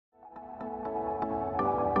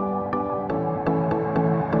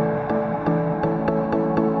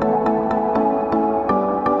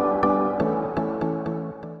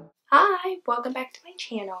welcome back to my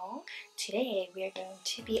channel. Today we are going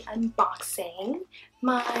to be unboxing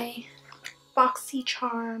my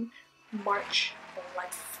BoxyCharm March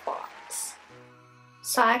BoxyLuxe box.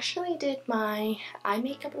 So I actually did my eye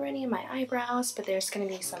makeup already and my eyebrows, but there's going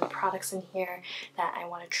to be some products in here that I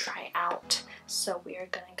want to try out. So we are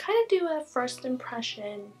going to kind of do a first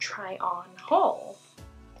impression try on haul.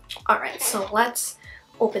 Alright, so let's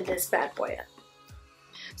open this bad boy up.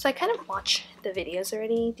 So I kind of watched the videos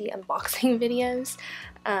already, the unboxing videos,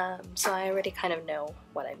 so I already kind of know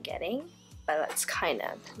what I'm getting, but let's kind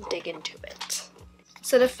of dig into it.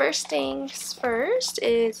 So the first things first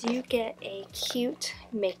is you get a cute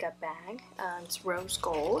makeup bag. It's rose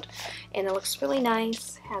gold and it looks really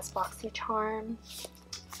nice, has BoxyCharm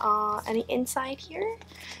on the inside here,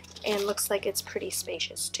 and looks like it's pretty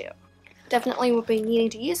spacious too. Definitely will be needing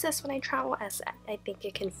to use this when I travel, as I think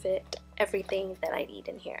it can fit everything that I need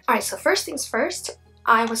in here. Alright, so first things first,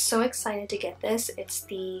 I was so excited to get this. It's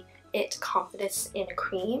the It Confidence in a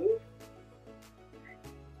Cream.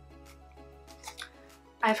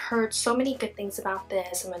 I've heard so many good things about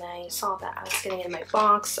this, and when I saw that I was getting it in my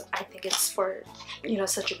box, I think it's for, you know,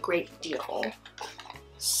 such a great deal.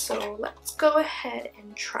 So let's go ahead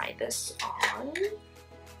and try this on.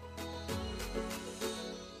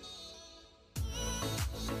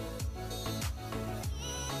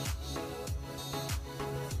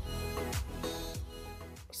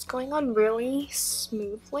 Going on really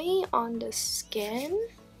smoothly on the skin.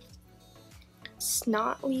 It's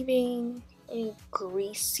not leaving any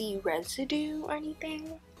greasy residue or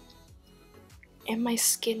anything, and my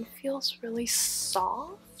skin feels really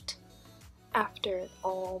soft after it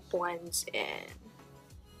all blends in.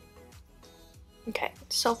 Okay,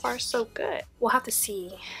 so far so good. We'll have to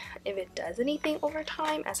see if it does anything over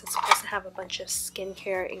time, as it's supposed to have a bunch of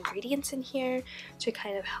skincare ingredients in here to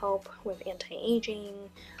kind of help with anti-aging,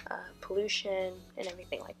 pollution, and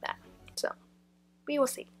everything like that. So we will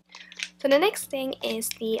see. So the next thing is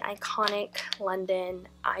the iconic London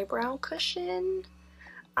eyebrow cushion.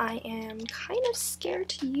 I am kind of scared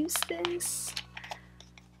to use this.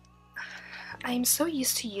 I'm so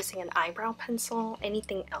used to using an eyebrow pencil.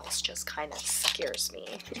 Anything else just kind of scares me.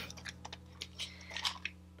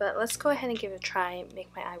 But let's go ahead and give it a try,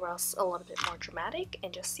 make my eyebrows a little bit more dramatic,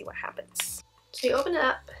 and just see what happens. So you open it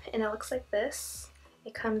up and it looks like this.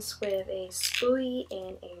 It comes with a spoolie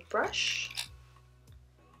and a brush.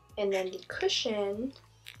 And then the cushion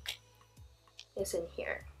is in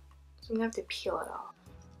here. So I'm gonna have to peel it off.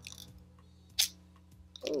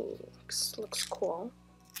 Ooh, looks cool.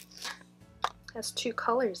 Has two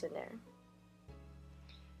colors in there.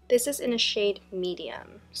 This is in a shade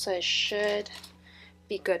medium, so it should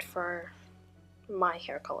be good for my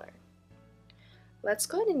hair color. Let's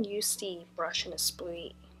go ahead and use the brush and a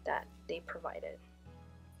spoolie that they provided.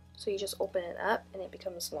 So you just open it up and it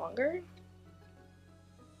becomes longer.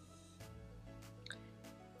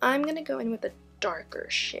 I'm gonna go in with a darker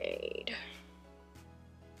shade.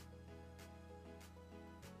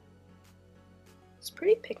 It's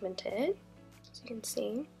pretty pigmented, as you can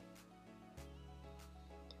see.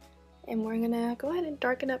 And we're gonna go ahead and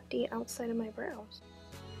darken up the outside of my brows.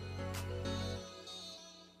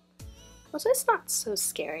 Also, it's not so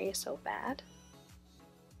scary, so bad.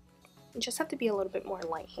 You just have to be a little bit more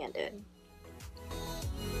light-handed.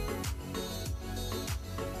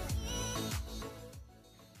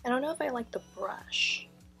 I don't know if I like the brush.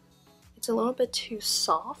 It's a little bit too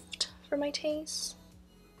soft for my taste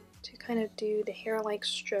to kind of do the hair-like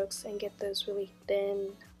strokes and get those really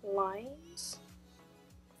thin lines.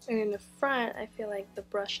 And in the front, I feel like the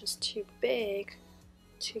brush is too big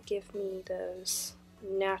to give me those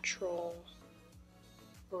natural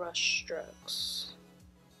brush strokes.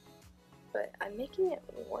 But I'm making it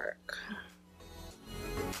work.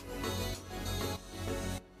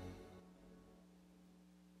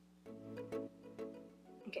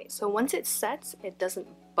 Okay, so once it sets, it doesn't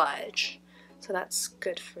budge. So that's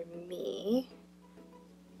good for me,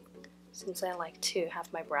 since I like to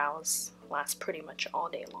have my brows last pretty much all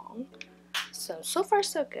day long. So far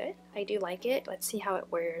so good. I do like it. Let's see how it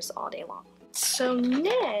wears all day long. So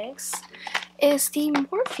next is the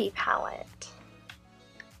Morphe palette.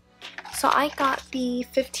 So I got the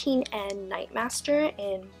 15N Night Master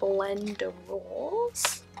in Blend the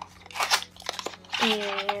Rules.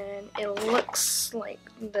 And it looks like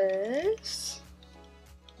this.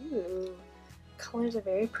 Ooh, colors are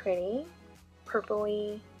very pretty.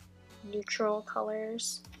 Purpley, neutral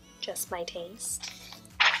colors. Just my taste.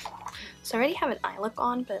 So I already have an eye look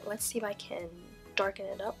on, but let's see if I can darken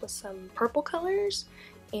it up with some purple colors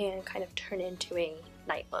and kind of turn it into a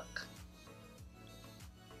night look.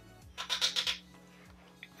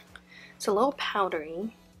 It's a little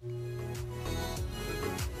powdery.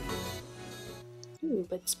 Ooh,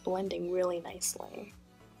 but it's blending really nicely.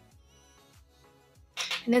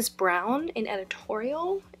 And this brown in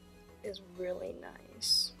editorial is really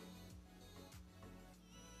nice.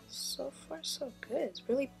 So far so good. It's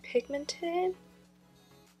really pigmented.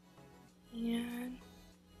 And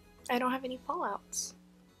I don't have any fallouts.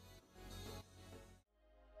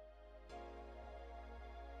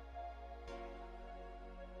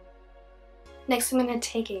 Next, I'm going to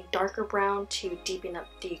take a darker brown to deepen up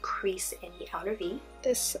the crease in the outer V.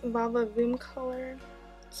 This Vava Voom color,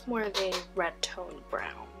 it's more of a red tone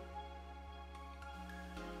brown.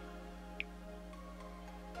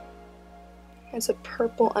 Has a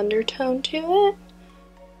purple undertone to it.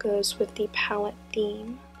 Goes with the palette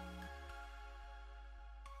theme.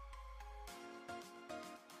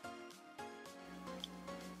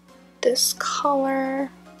 This color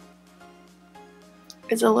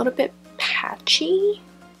is a little bit patchy,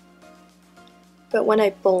 but when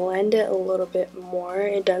I blend it a little bit more,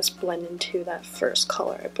 it does blend into that first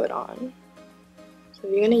color I put on. So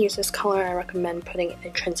if you're going to use this color, I recommend putting a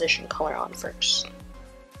transition color on first.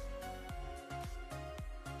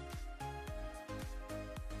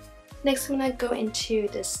 Next, I'm going to go into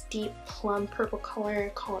this deep plum purple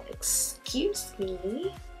color called Excuse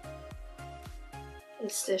Me.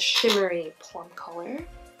 It's this shimmery plum color.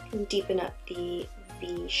 And deepen up the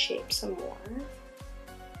V shape some more.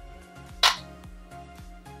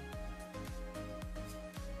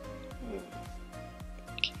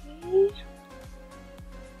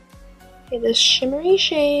 Okay, this shimmery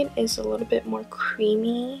shade is a little bit more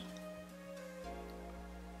creamy.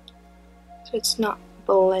 So it's not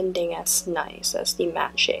blending as nice as the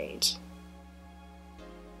matte shades.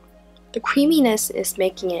 The creaminess is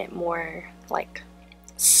making it more like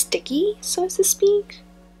sticky, so to speak.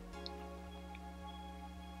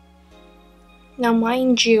 Now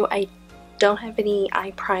mind you, I don't have any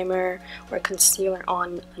eye primer or concealer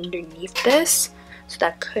on underneath this, so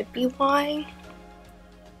that could be why.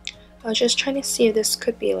 I was just trying to see if this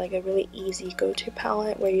could be like a really easy go-to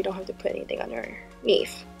palette where you don't have to put anything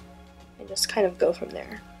underneath and just kind of go from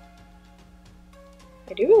there.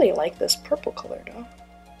 I do really like this purple color though.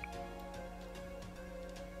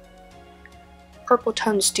 Purple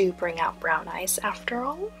tones do bring out brown eyes after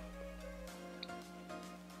all.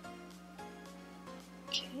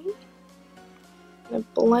 I'm going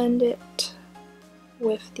to blend it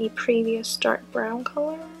with the previous dark brown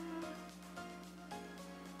color.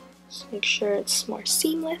 Just make sure it's more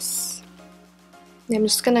seamless. And I'm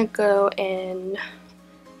just going to go in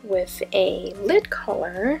with a lid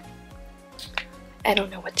color. I don't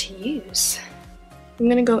know what to use. I'm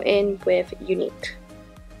going to go in with Unique.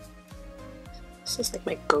 This is like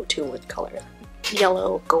my go-to lid color.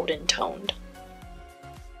 Yellow, golden toned.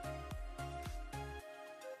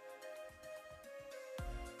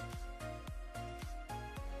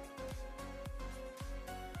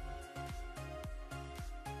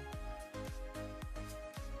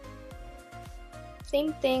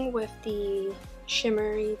 Same thing with the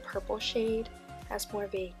shimmery purple shade. Has more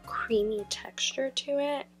of a creamy texture to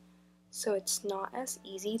it, so it's not as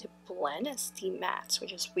easy to blend as the mattes,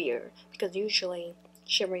 which is weird because usually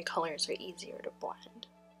shimmery colors are easier to blend.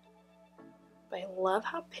 But I love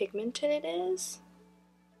how pigmented it is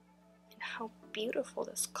and how beautiful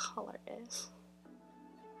this color is.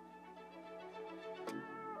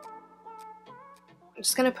 I'm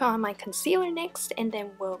just going to put on my concealer next, and then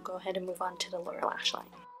we'll go ahead and move on to the lower lash line.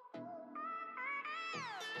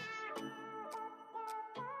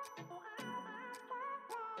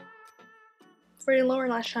 For the lower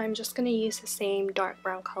lash line, I'm just going to use the same dark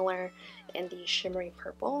brown color and the shimmery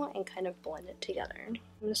purple and kind of blend it together. I'm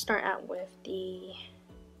going to start out with the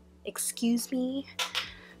Excuse Me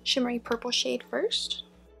shimmery purple shade first.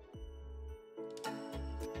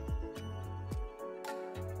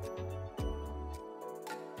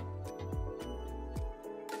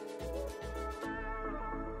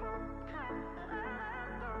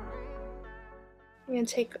 I'm going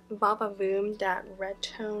to take Vava Voom, that red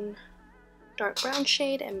tone dark brown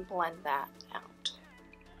shade, and blend that out.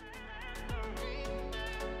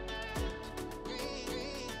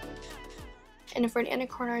 And for the inner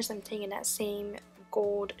corners, I'm taking that same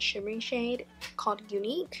gold shimmery shade called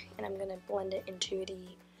Unique, and I'm going to blend it into the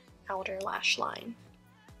outer lash line.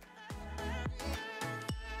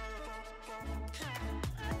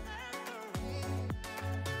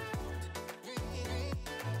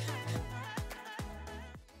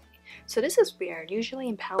 So this is weird. Usually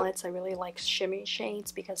in palettes I really like shimmery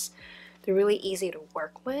shades because they're really easy to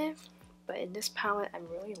work with, but in this palette I'm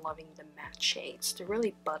really loving the matte shades. They're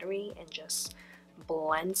really buttery and just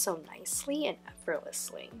blend so nicely and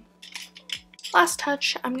effortlessly. Last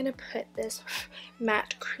touch, I'm gonna put this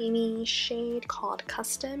matte creamy shade called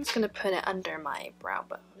Custom. I'm just gonna put it under my brow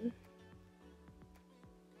bone.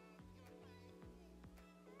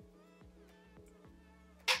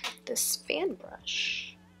 This fan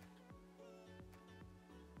brush.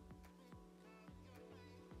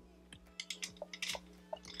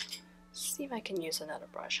 See if I can use another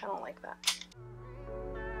brush. I don't like that.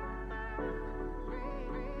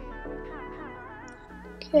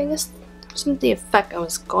 Okay, I guess that's not the effect I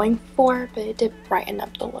was going for, but it did brighten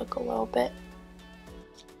up the look a little bit.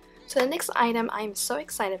 So the next item I'm so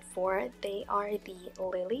excited for, they are the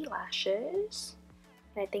Lily lashes.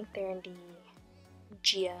 And I think they're in the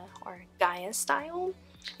Gia or Gaia style.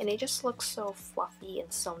 And they just look so fluffy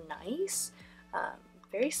and so nice.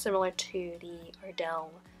 Very similar to the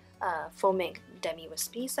Ardell foaming demi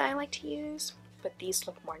wispies that I like to use, but these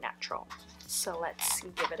look more natural. So let's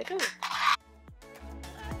give it a go.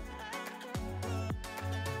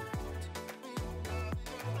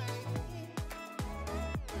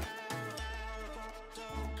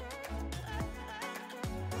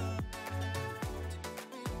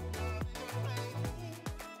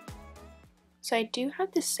 So I do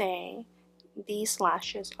have to say, these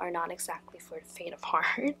lashes are not exactly for the faint of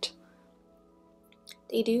heart.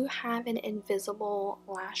 They do have an invisible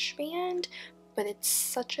lash band, but it's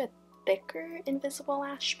such a thicker invisible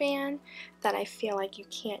lash band that I feel like you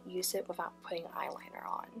can't use it without putting eyeliner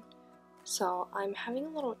on. So I'm having a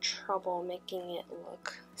little trouble making it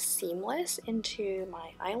look seamless into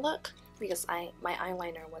my eye look because my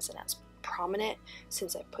eyeliner wasn't as prominent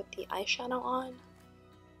since I put the eyeshadow on.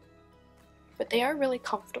 But they are really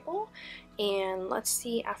comfortable, and let's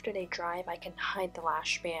see after they dry if I can hide the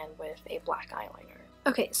lash band with a black eyeliner.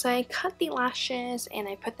 Okay, so I cut the lashes and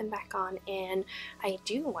I put them back on, and I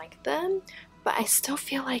do like them, but I still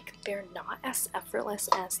feel like they're not as effortless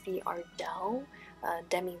as the Ardell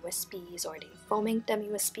demi wispies or the foaming demi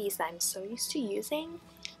wispies that I'm so used to using.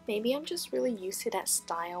 Maybe I'm just really used to that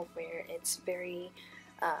style where it's very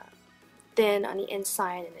thin on the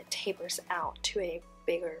inside and it tapers out to a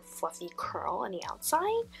bigger fluffy curl on the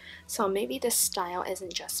outside. So maybe this style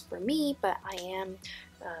isn't just for me, but I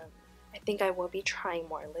think I will be trying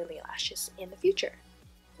more Lily lashes in the future.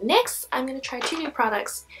 Next, I'm going to try two new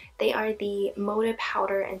products. They are the Moda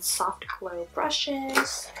Powder and Soft Glow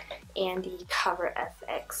brushes and the Cover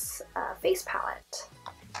FX face palette.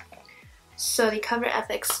 So the Cover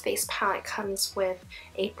FX face palette comes with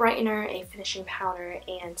a brightener, a finishing powder,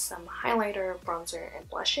 and some highlighter, bronzer, and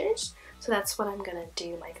blushes. So that's what I'm going to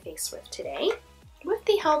do my face with today, with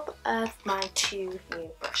the help of my two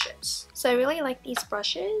new brushes. So I really like these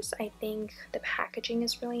brushes. I think the packaging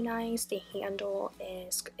is really nice. The handle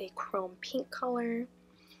is a chrome pink color,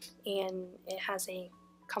 and it has a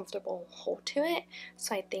comfortable hold to it,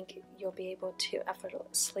 so I think you'll be able to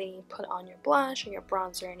effortlessly put on your blush or your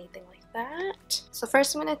bronzer or anything like that. So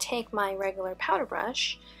first I'm going to take my regular powder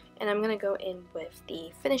brush and I'm going to go in with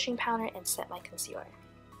the finishing powder and set my concealer.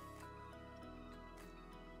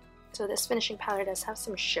 So this finishing powder does have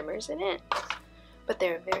some shimmers in it, but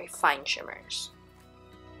they're very fine shimmers.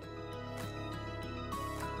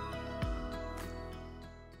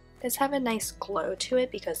 It does have a nice glow to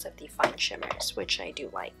it because of the fine shimmers, which I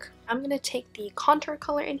do like. I'm going to take the contour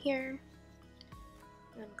color in here.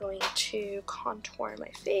 I'm going to contour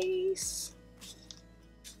my face.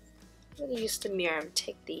 I'm going to use the mirror and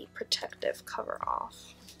take the protective cover off.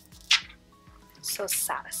 So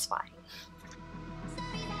satisfying.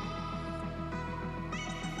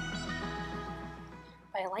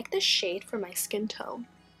 I like this shade for my skin tone.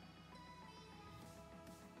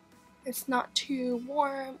 It's not too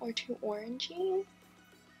warm or too orangey,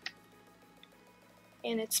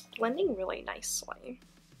 and it's blending really nicely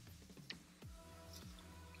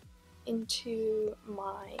into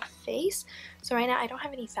my face. So right now I don't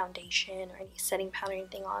have any foundation or any setting powder or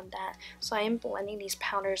anything on that, so I am blending these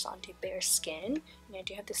powders onto bare skin, and I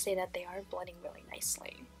do have to say that they are blending really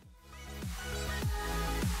nicely.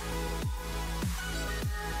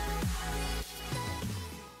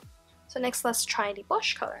 So next, let's try the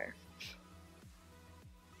blush color.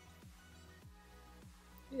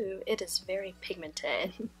 Ooh, it is very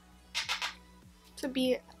pigmented. To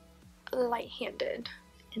be light-handed.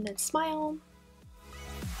 And then smile.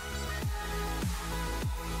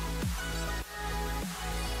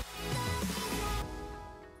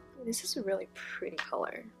 This is a really pretty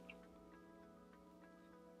color. I'm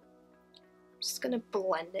just gonna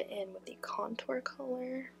blend it in with the contour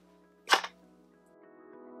color.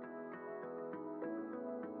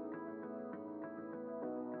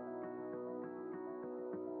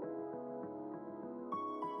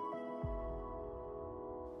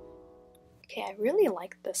 Okay, I really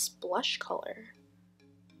like this blush color.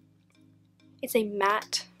 It's a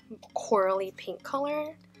matte corally pink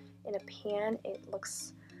color. In a pan, it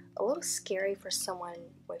looks a little scary for someone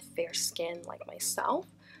with fair skin like myself,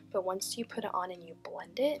 but once you put it on and you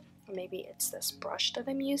blend it, or maybe it's this brush that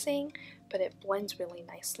I'm using, but it blends really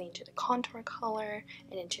nicely into the contour color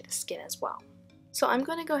and into the skin as well. So I'm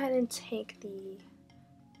going to go ahead and take the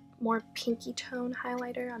more pinky tone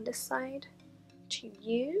highlighter on this side to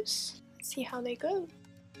use. Let's see how they go.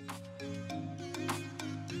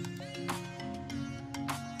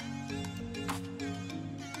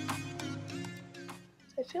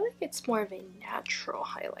 I feel like it's more of a natural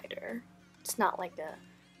highlighter. It's not like a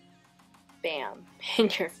bam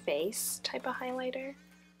in your face type of highlighter.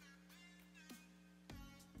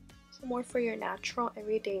 So more for your natural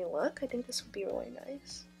everyday look. I think this would be really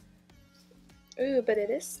nice. Ooh, but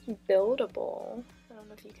it is buildable. I don't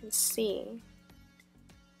know if you can see.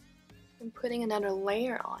 I'm putting another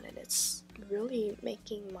layer on it. It's really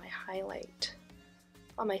making my highlight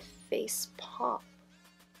on my face pop.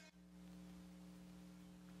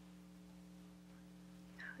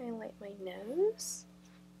 Highlight my nose.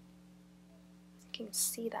 You can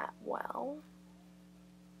see that well.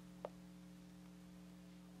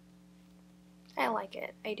 I like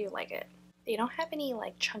it. I do like it. They don't have any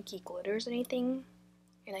like chunky glitters or anything,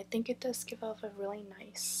 and I think it does give off a really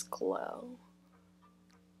nice glow.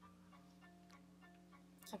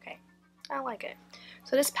 Okay, I like it.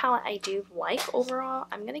 So this palette I do like overall.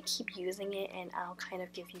 I'm gonna keep using it, and I'll kind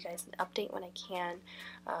of give you guys an update when I can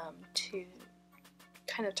to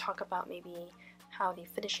kind of talk about maybe how the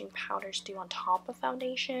finishing powders do on top of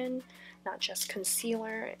foundation, not just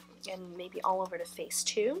concealer, and maybe all over the face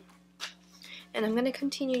too. And I'm going to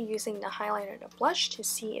continue using the highlighter and the blush to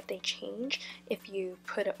see if they change if you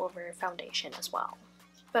put it over foundation as well.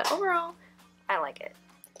 But overall, I like it.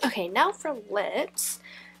 Okay, now for lips,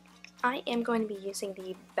 I am going to be using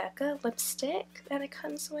the Becca lipstick that it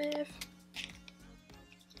comes with.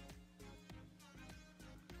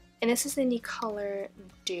 And this is in the color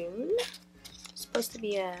Dune. It's supposed to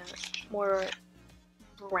be a more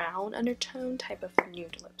brown undertone type of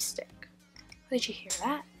nude lipstick. Did you hear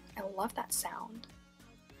that? I love that sound.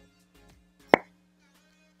 I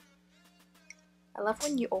love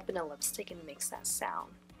when you open a lipstick and it makes that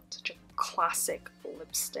sound. Such a classic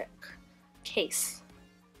lipstick case.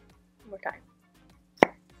 One more time.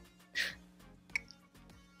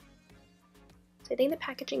 So I think the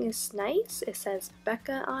packaging is nice. It says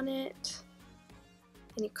Becca on it.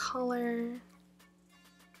 Any color.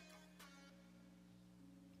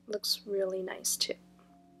 Looks really nice too.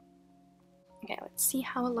 Okay, let's see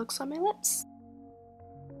how it looks on my lips.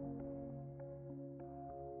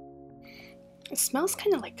 It smells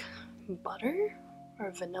kind of like butter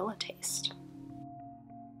or vanilla taste.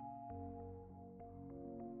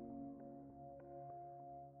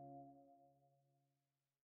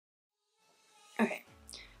 Okay,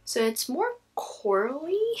 so it's more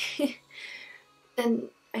corally than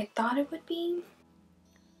I thought it would be.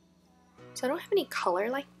 So I don't have any color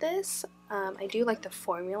like this. I do like the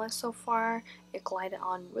formula so far. It glided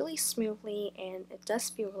on really smoothly and it does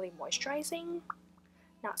feel really moisturizing.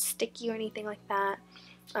 Not sticky or anything like that.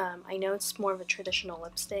 I know it's more of a traditional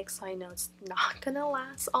lipstick, so I know it's not gonna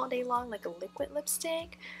last all day long like a liquid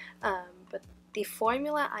lipstick. But the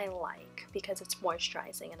formula I like because it's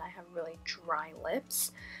moisturizing and I have really dry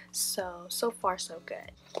lips. So far so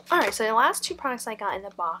good. Alright, so the last two products I got in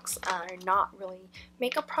the box are not really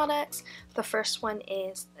makeup products. The first one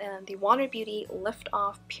is the Water Beauty Lift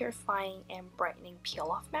Off Purifying and Brightening Peel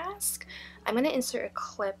Off Mask. I'm going to insert a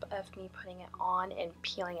clip of me putting it on and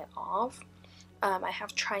peeling it off. I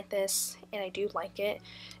have tried this and I do like it.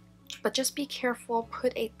 But just be careful,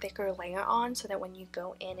 put a thicker layer on so that when you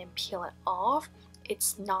go in and peel it off,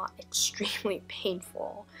 it's not extremely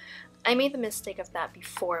painful. I made the mistake of that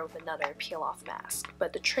before with another peel off mask,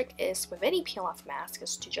 but the trick is with any peel off mask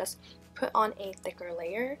is to just put on a thicker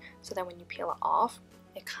layer so that when you peel it off,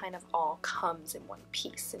 it kind of all comes in one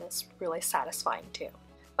piece and it's really satisfying too.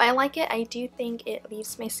 But I like it. I do think it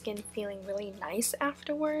leaves my skin feeling really nice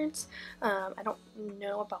afterwards. I don't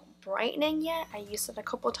know about brightening yet. I used it a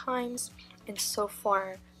couple times and so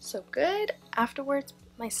far so good. Afterwards,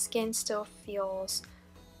 my skin still feels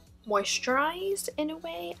moisturized in a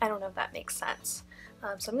way. I don't know if that makes sense.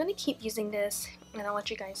 So I'm going to keep using this and I'll let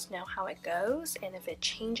you guys know how it goes and if it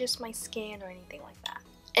changes my skin or anything like that.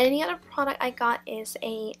 Any other product I got is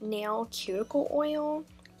a nail cuticle oil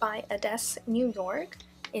by Ades New York.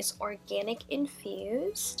 It's organic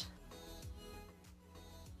infused.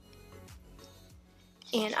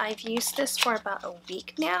 And I've used this for about a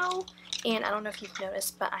week now And I don't know if you've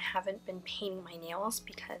noticed, but I haven't been painting my nails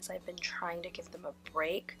because I've been trying to give them a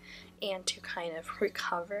break and to kind of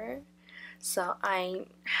recover. So I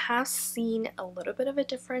have seen a little bit of a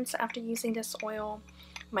difference after using this oil.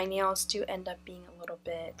 My nails do end up being a little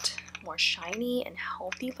bit more shiny and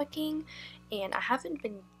healthy looking, and I haven't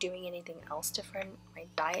been doing anything else different. My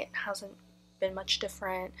diet hasn't been much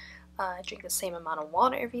different. I drink the same amount of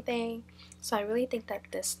water every day. So I really think that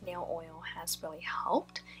this nail oil has really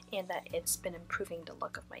helped and that it's been improving the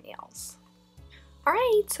look of my nails.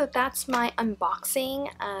 Alright, so that's my unboxing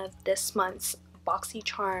of this month's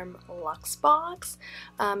BoxyCharm Luxe box.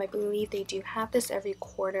 I believe they do have this every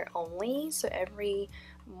quarter only, so every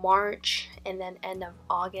March and then end of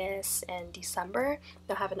August and December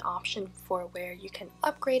they'll have an option for where you can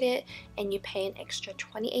upgrade it and you pay an extra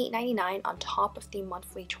 $28.99 on top of the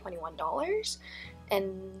monthly $21,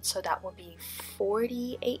 and so that will be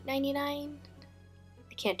 $48.99.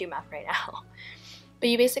 I can't do math right now. But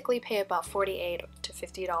you basically pay about $48 to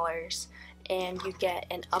 $50 and you get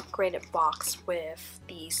an upgraded box with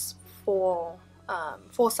these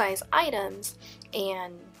full-size items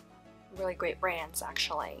and really great brands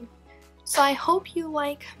actually. So I hope you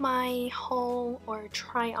like my haul or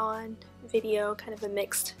try on video, kind of a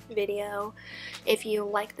mixed video. If you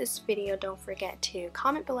like this video, don't forget to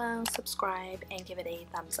comment below, subscribe, and give it a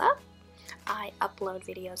thumbs up. I upload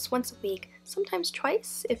videos once a week, sometimes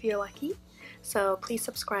twice if you're lucky. So please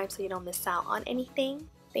subscribe so you don't miss out on anything.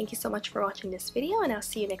 Thank you so much for watching this video, and I'll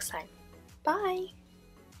see you next time. Bye!